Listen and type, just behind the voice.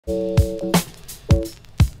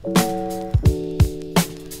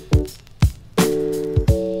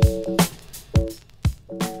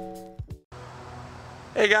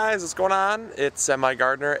guys, what's going on? It's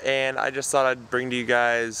MIgardener, and I just thought I'd bring to you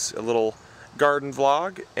guys a little garden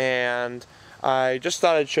vlog, and I just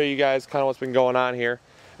thought I'd show you guys kind of what's been going on here.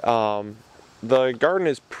 The garden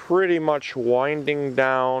is pretty much winding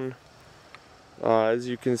down. As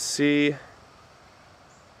you can see,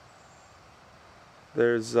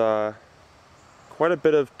 there's quite a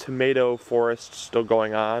bit of tomato forest still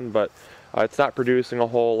going on, but it's not producing a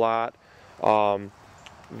whole lot.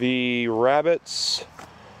 The rabbits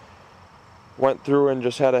went through and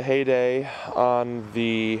just had a heyday on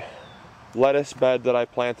the lettuce bed that I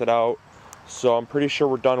planted out, so I'm pretty sure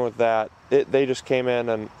we're done with that. They just came in,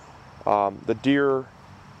 and the deer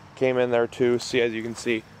came in there too. See, as you can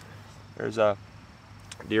see, there's a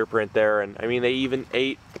deer print there, and I mean, they even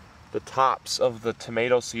ate the tops of the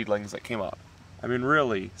tomato seedlings that came up. I mean,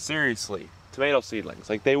 really, seriously, tomato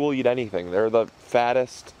seedlings, like, they will eat anything. They're the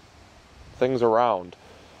fattest things around.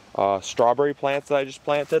 Strawberry plants that I just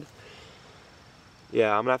planted.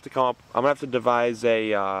 Yeah, I'm gonna have to devise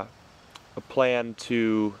a plan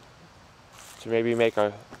to maybe make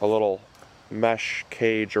a little mesh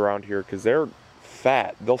cage around here, because they're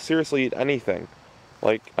fat. They'll seriously eat anything.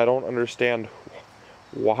 Like, I don't understand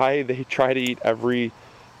why they try to eat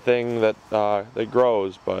everything that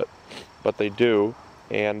grows, but they do.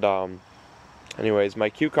 And anyways, my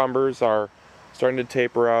cucumbers are starting to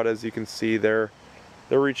taper out. As you can see, they're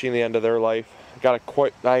reaching the end of their life. I got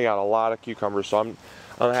a lot of cucumbers, so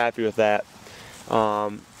I'm happy with that.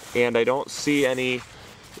 And I don't see any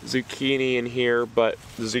zucchini in here, but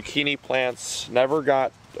the zucchini plants never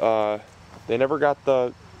got the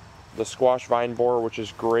squash vine borer, which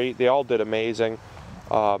is great. They all did amazing.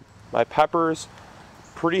 My peppers,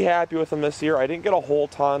 pretty happy with them this year. I didn't get a whole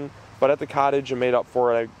ton, but at the cottage I made up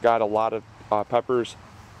for it. I got a lot of peppers.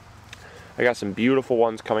 I got some beautiful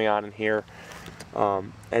ones coming on in here.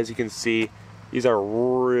 As you can see, these are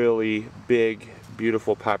really big,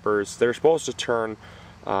 beautiful peppers. They're supposed to turn,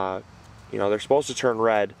 they're supposed to turn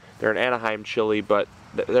red. They're an Anaheim chili, but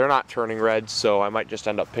they're not turning red, so I might just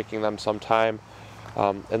end up picking them sometime.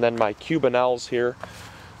 And then my cubanelles here.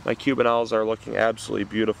 My cubanelles are looking absolutely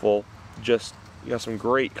beautiful. Just, some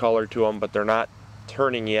great color to them, but they're not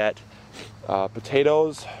turning yet.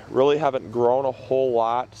 Potatoes really haven't grown a whole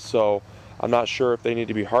lot, so I'm not sure if they need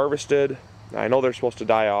to be harvested. I know they're supposed to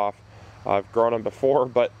die off. I've grown them before,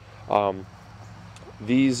 but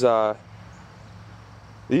these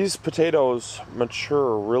potatoes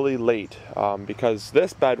mature really late, because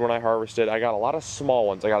this bed, when I harvested, I got a lot of small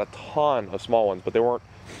ones. I got a ton of small ones, but they weren't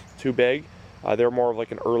too big. They were more of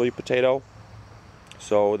like an early potato,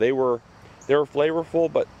 so they were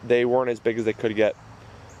flavorful, but they weren't as big as they could get.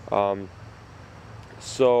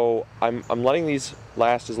 So I'm letting these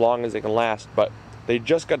last as long as they can last, but they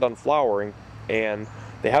just got done flowering, and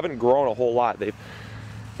they haven't grown a whole lot.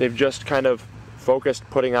 They've just kind of focused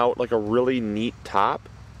putting out like a really neat top,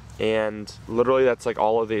 and literally that's like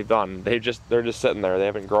all they've done. They're just sitting there. They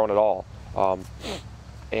haven't grown at all.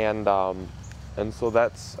 And so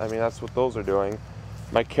that's what those are doing.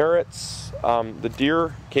 My carrots, the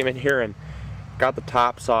deer came in here and got the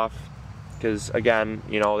tops off, because again,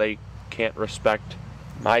 they can't respect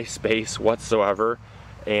my space whatsoever.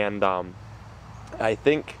 And I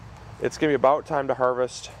think it's gonna be about time to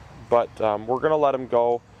harvest, but we're gonna let them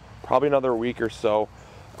go probably another week or so,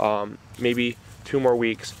 maybe 2 more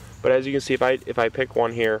weeks. But as you can see, if I pick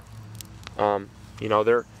one here,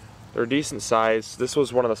 they're decent size. This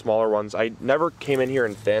was one of the smaller ones. I never came in here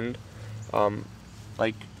and thinned.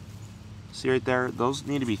 Like, see right there, those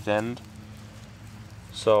need to be thinned.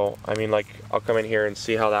 So I mean, like, I'll come in here and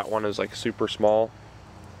see how that one is like super small.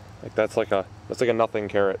 Like, that's like a nothing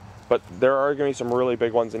carrot. But there are gonna be some really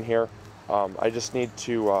big ones in here. I just need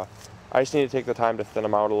to take the time to thin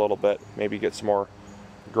them out a little bit, maybe get some more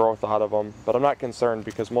growth out of them. But I'm not concerned,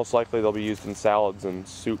 because most likely they'll be used in salads and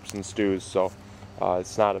soups and stews, so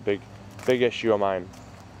it's not a big issue of mine.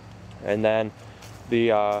 And then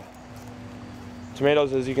the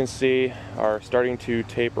tomatoes, as you can see, are starting to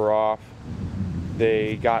taper off.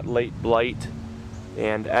 They got late blight,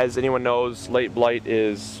 and as anyone knows, late blight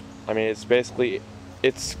is, it's basically,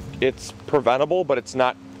 it's preventable, but it's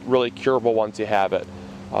not really curable once you have it.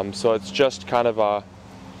 So it's just kind of a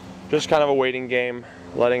waiting game,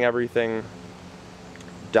 letting everything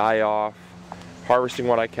die off, harvesting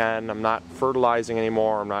what I can. I'm not fertilizing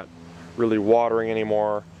anymore. I'm not really watering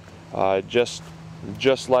anymore. Just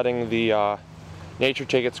letting the nature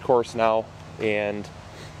take its course now. And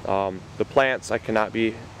the plants I could not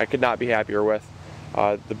be happier with.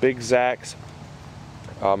 The Big Zacks,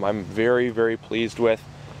 I'm very, very pleased with.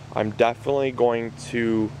 I'm definitely going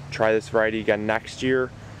to try this variety again next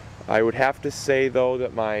year. I would have to say though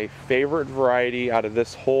that my favorite variety out of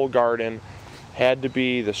this whole garden had to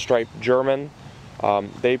be the striped German.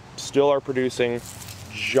 They still are producing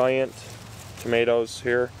giant tomatoes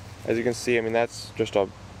here. As you can see, I mean, that's just a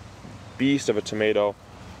beast of a tomato.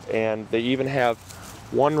 And they even have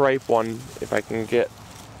one ripe one, if I can get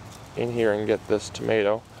in here and get this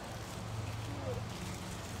tomato.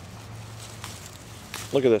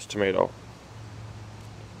 Look at this tomato.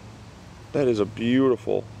 That is a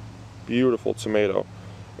beautiful, beautiful tomato.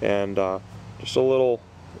 And just a little,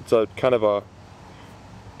 it's a kind of a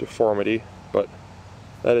deformity, but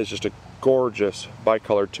that is just a gorgeous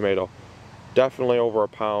bicolored tomato. Definitely over a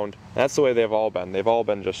pound. That's the way they've all been. They've all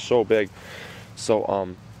been just so big.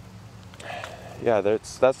 So yeah,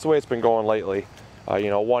 that's the way it's been going lately. You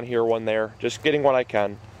know, one here, one there, just getting what I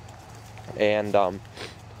can. And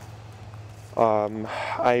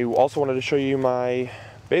I also wanted to show you my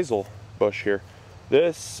basil bush here.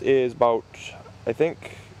 This is about, I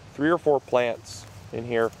think, 3 or 4 plants in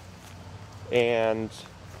here, and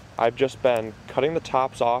I've just been cutting the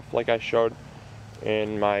tops off like I showed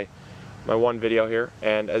in my one video here.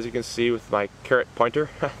 And as you can see with my carrot pointer,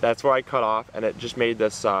 that's where I cut off, and it just made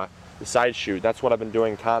this the side shoot. That's what I've been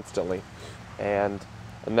doing constantly, and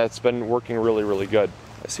that's been working really, really good.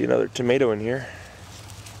 I see another tomato in here.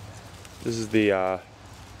 This is the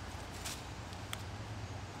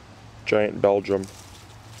giant Belgium.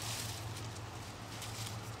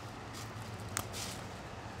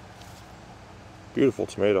 Beautiful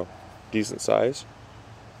tomato, decent size.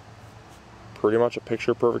 Pretty much a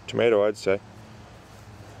picture perfect tomato, I'd say.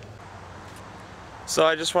 So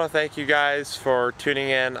I just want to thank you guys for tuning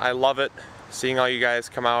in. I love it, seeing all you guys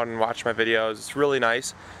come out and watch my videos. It's really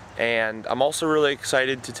nice. And I'm also really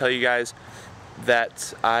excited to tell you guys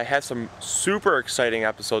that I have some super exciting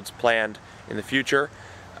episodes planned in the future.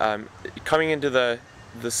 Coming into the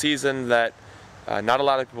season that not a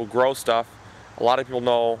lot of people grow stuff. A lot of people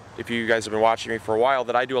know, if you guys have been watching me for a while,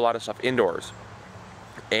 that I do a lot of stuff indoors.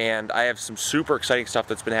 And I have some super exciting stuff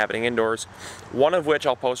that's been happening indoors. One of which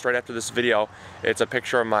I'll post right after this video. It's a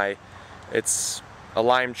picture of it's a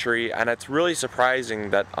lime tree, and it's really surprising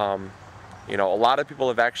that you know, a lot of people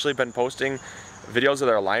have actually been posting videos of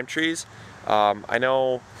their lime trees. I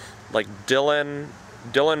know, like Dylan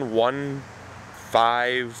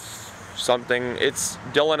 15 something. It's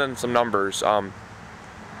Dylan and some numbers.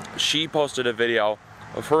 She posted a video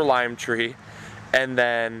of her lime tree, and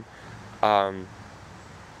then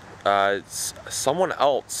someone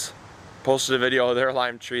else posted a video of their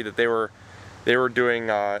lime tree that they were doing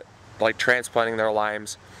like transplanting their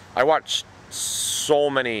limes. I watched so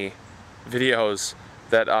many videos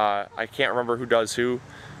that I can't remember who does who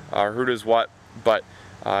does what, but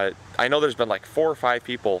I know there's been like 4 or 5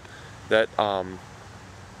 people that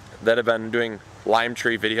have been doing lime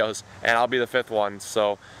tree videos, and I'll be the 5th one.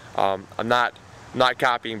 So I'm not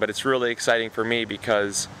copying, but it's really exciting for me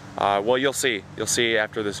because well, you'll see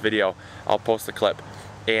after this video. I'll post the clip,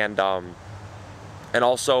 and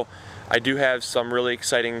also I do have some really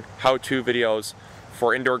exciting how-to videos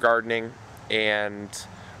for indoor gardening, and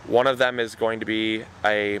one of them is going to be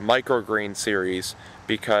a microgreen series,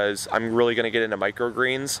 because I'm really going to get into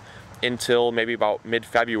microgreens until maybe about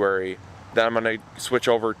mid-February. Then I'm going to switch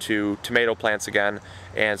over to tomato plants again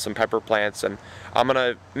and some pepper plants, and I'm going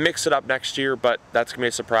to mix it up next year, but that's going to be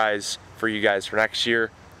a surprise for you guys for next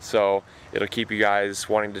year. So it'll keep you guys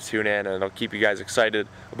wanting to tune in, and it'll keep you guys excited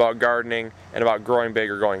about gardening and about growing big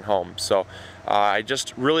or going home. So I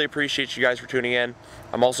just really appreciate you guys for tuning in.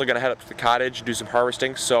 I'm also going to head up to the cottage and do some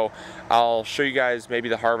harvesting, so I'll show you guys maybe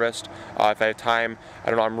the harvest if I have time. I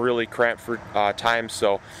don't know, I'm really cramped for time,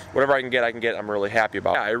 so whatever I can get, I'm really happy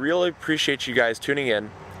about. Yeah, I really appreciate you guys tuning in,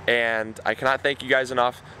 and I cannot thank you guys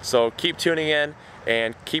enough. So keep tuning in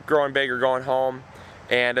and keep growing big or going home.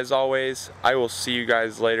 And as always, I will see you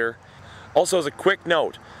guys later. Also, as a quick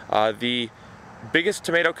note, the biggest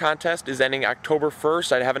tomato contest is ending October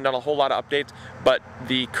 1st. I haven't done a whole lot of updates, but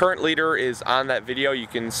the current leader is on that video. You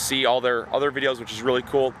can see all their other videos, which is really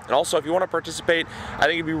cool. And also, if you want to participate, I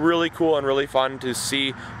think it'd be really cool and really fun to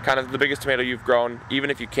see kind of the biggest tomato you've grown, even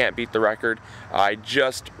if you can't beat the record. I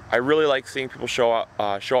really like seeing people show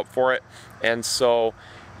up for it, and so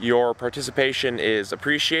your participation is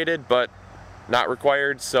appreciated, but not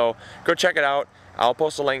required. So go check it out. I'll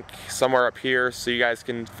post a link somewhere up here so you guys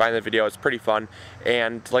can find the video. It's pretty fun.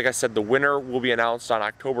 And like I said, the winner will be announced on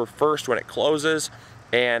October 1st when it closes,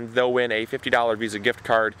 and they'll win a $50 Visa gift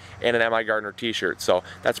card and an MIgardener t-shirt. So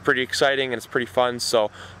that's pretty exciting and it's pretty fun.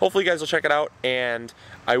 So hopefully you guys will check it out, and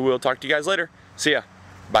I will talk to you guys later. See ya.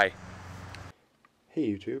 Bye. Hey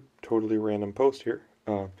YouTube, totally random post here.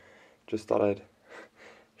 Just thought I'd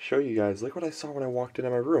show you guys. Look what I saw when I walked into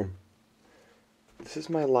my room. This is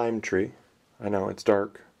my lime tree. I know it's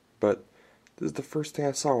dark, but this is the first thing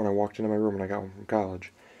I saw when I walked into my room when I got home from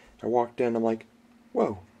college. I walked in, I'm like,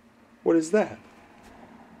 whoa, what is that?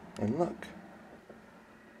 And look.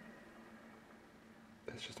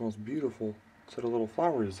 That's just the most beautiful set of little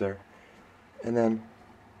flowers there. And then,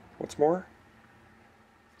 what's more?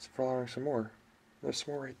 It's flowering some more. There's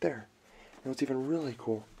some more right there. And what's even really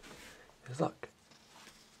cool is look.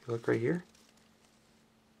 You look right here.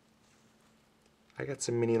 I got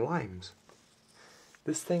some mini limes.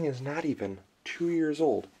 This thing is not even 2 years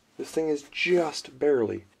old. This thing is just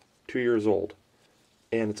barely 2 years old.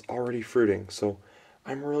 And it's already fruiting. So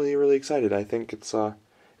I'm really, really excited. I think it's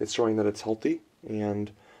showing that it's healthy.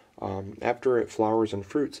 And after it flowers and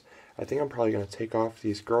fruits, I think I'm probably going to take off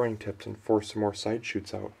these growing tips and force some more side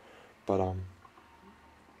shoots out.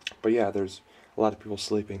 But yeah, there's a lot of people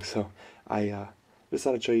sleeping, so I just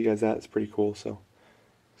thought I'd show you guys that. It's pretty cool. So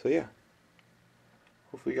yeah.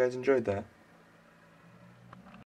 Hopefully you guys enjoyed that.